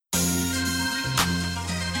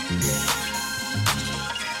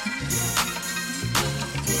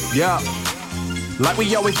Yeah, like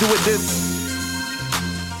we always do with this.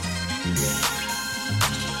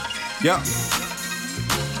 Yeah.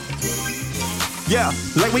 Yeah,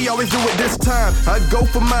 like we always do it this time. I go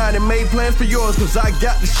for mine and made plans for yours, cause I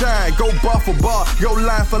got to shine. Go bar for bar, go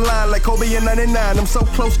line for line, like Kobe in 99. I'm so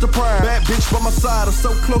close to prime. Bad bitch by my side, I'm so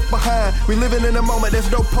close behind. We living in a moment,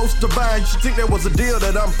 there's no poster bind. You should think there was a deal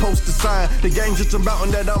that I'm supposed to sign. The game's just a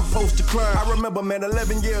mountain that I'm supposed to climb. I remember, man,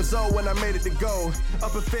 11 years old when I made it to go.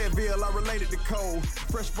 Up in Fayetteville, I related to Cole.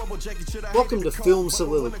 Fresh bubble jacket, should I Welcome to Film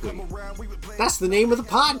Soliloquy. That's the name of the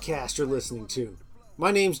podcast you're listening to.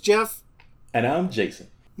 My name's Jeff. And I'm Jason.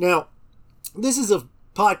 Now, this is a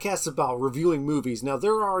podcast about reviewing movies. Now,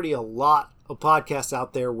 there are already a lot of podcasts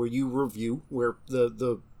out there where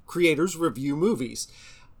the creators review movies.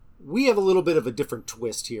 We have a little bit of a different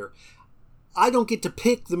twist here. I don't get to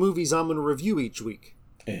pick the movies I'm going to review each week.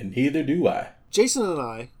 And neither do I. Jason and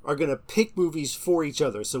I are going to pick movies for each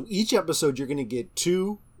other. So each episode, you're going to get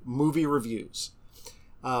 2 movie reviews.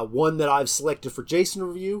 One that I've selected for Jason to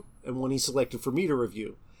review, and one he selected for me to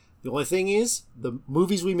review. The only thing is, the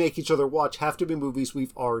movies we make each other watch have to be movies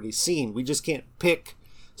we've already seen. We just can't pick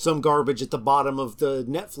some garbage at the bottom of the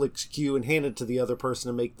Netflix queue and hand it to the other person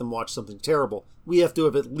and make them watch something terrible. We have to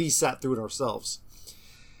have at least sat through it ourselves.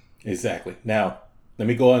 Exactly. Now, let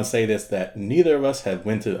me go on and say this, that neither of us have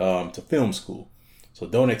went to film school. So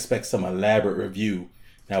don't expect some elaborate review.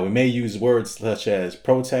 Now, we may use words such as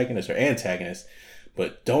protagonist or antagonist,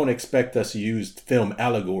 but don't expect us to use film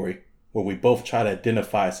allegory, where we both try to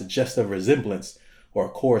identify a suggestive resemblance or a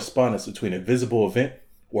correspondence between a visible event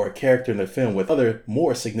or a character in the film with other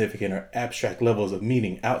more significant or abstract levels of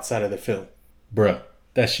meaning outside of the film. Bruh,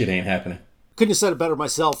 that shit ain't happening. Couldn't have said it better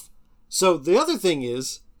myself. So the other thing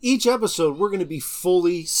is, each episode we're going to be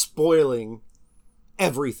fully spoiling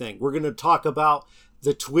everything. We're going to talk about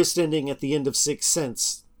the twist ending at the end of Sixth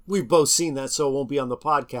Sense. We've both seen that, so it won't be on the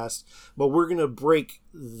podcast. But we're going to break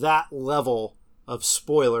that level of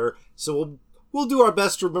spoiler. So we'll do our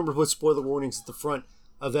best to remember to put spoiler warnings at the front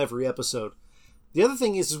of every episode. The other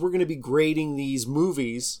thing is we're going to be grading these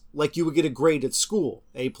movies like you would get a grade at school.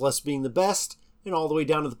 A+ being the best, and all the way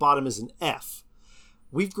down to the bottom is an F.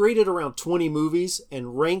 We've graded around 20 movies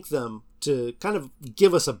and ranked them to kind of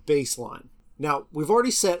give us a baseline. Now, we've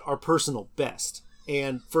already set our personal best.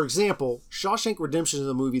 And, for example, Shawshank Redemption is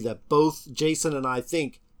a movie that both Jason and I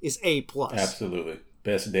think is A+. Absolutely.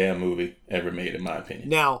 Best damn movie ever made, in my opinion.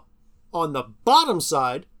 Now, on the bottom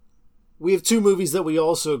side, we have 2 movies that we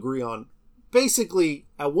also agree on. Basically,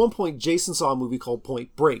 at one point, Jason saw a movie called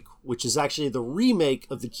Point Break, which is actually the remake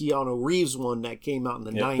of the Keanu Reeves one that came out in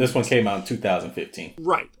the 90s. This one came out in 2015.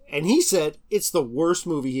 Right. And he said it's the worst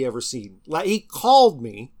movie he ever seen. Like, he called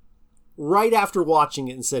me right after watching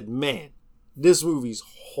it and said, man, this movie's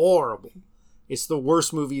horrible. It's the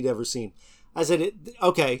worst movie he'd ever seen. I said,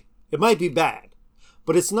 okay, it might be bad,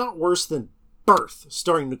 but it's not worse than Birth,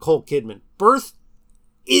 starring Nicole Kidman. Birth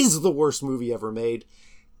is the worst movie ever made.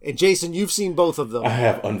 And Jason, you've seen both of them. I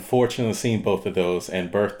have unfortunately seen both of those,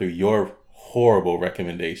 and Birth through your horrible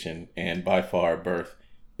recommendation, and by far Birth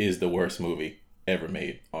is the worst movie ever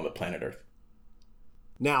made on the planet Earth.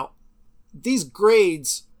 Now, these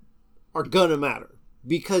grades are gonna matter,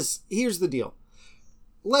 because here's the deal.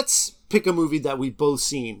 Let's pick a movie that we've both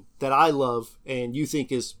seen that I love and you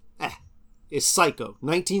think is Psycho.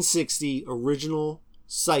 1960 original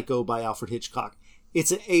Psycho by Alfred Hitchcock.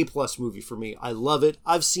 It's an A+ movie for me. I love it.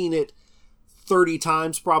 I've seen it 30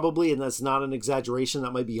 times probably, and that's not an exaggeration.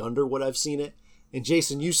 That might be under what I've seen it. And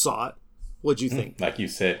Jason, you saw it. What'd you think? Like you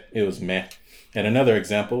said, it was meh. And another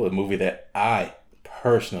example, a movie that I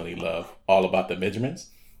personally love, All About the Benjamins.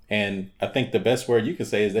 And I think the best word you could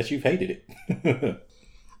say is that you've hated it.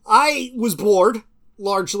 I was bored,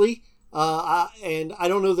 largely. And I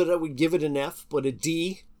don't know that I would give it an F, but a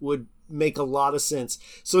D would make a lot of sense.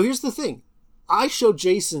 So here's the thing. I showed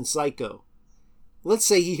Jason Psycho. Let's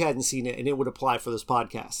say he hadn't seen it and it would apply for this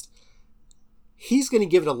podcast. He's going to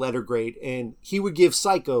give it a letter grade and he would give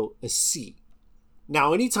Psycho a C.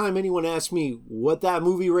 Now, anytime anyone asks me what that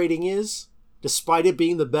movie rating is, despite it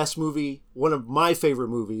being the best movie, one of my favorite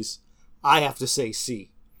movies, I have to say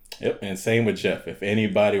C. Yep, and same with Jeff. If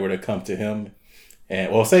anybody were to come to him,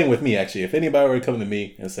 same with me actually. If anybody were to come to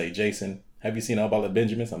me and say, Jason, have you seen All About the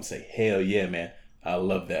Benjamins? I'm say, hell yeah, man. I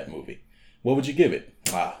love that movie. What would you give it?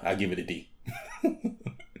 I give it a D.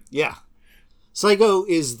 Yeah. Psycho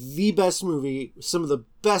is the best movie, some of the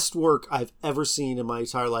best work I've ever seen in my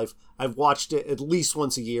entire life. I've watched it at least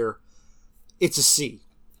once a year. It's a C.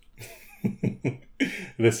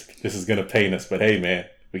 This is going to pain us, but hey, man,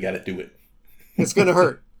 we got to do it. It's going to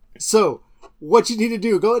hurt. So, What you need to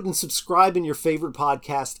do, go ahead and subscribe in your favorite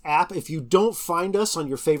podcast app. If you don't find us on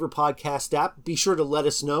your favorite podcast app, be sure to let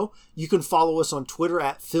us know. You can follow us on Twitter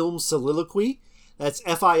at Film Soliloquy. That's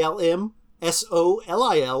FilmSoliloquy.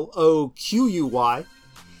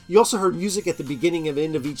 You also heard music at the beginning and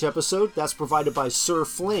end of each episode. That's provided by Sir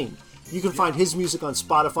Flame. You can find his music on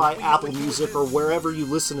Spotify, Apple Music, or wherever you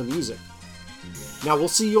listen to music. Now we'll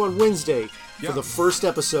see you on Wednesday for the first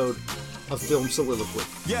episode of Film Soliloquy.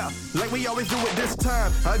 Yeah, like we always do it this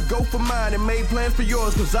time. I go for mine and made plans for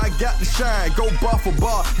yours, cause I got to shine. Go bar for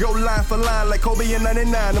bar, go line for line, like Kobe in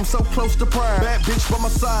 99. I'm so close to prime. Bad bitch by my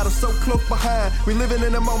side, I'm so close behind. We living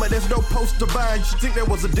in a moment, there's no post to bind. You should think there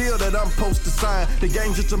was a deal that I'm supposed to sign. The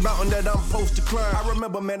game's just a mountain that I'm supposed to climb. I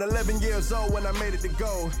remember, man, 11 years old when I made it to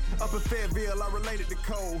go. Up in Fayetteville, I related to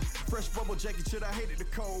cold. Fresh bubble jacket, shit, I hated the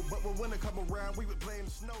cold. But when winter come around, we would play in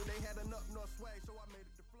the snow. They had enough north swag.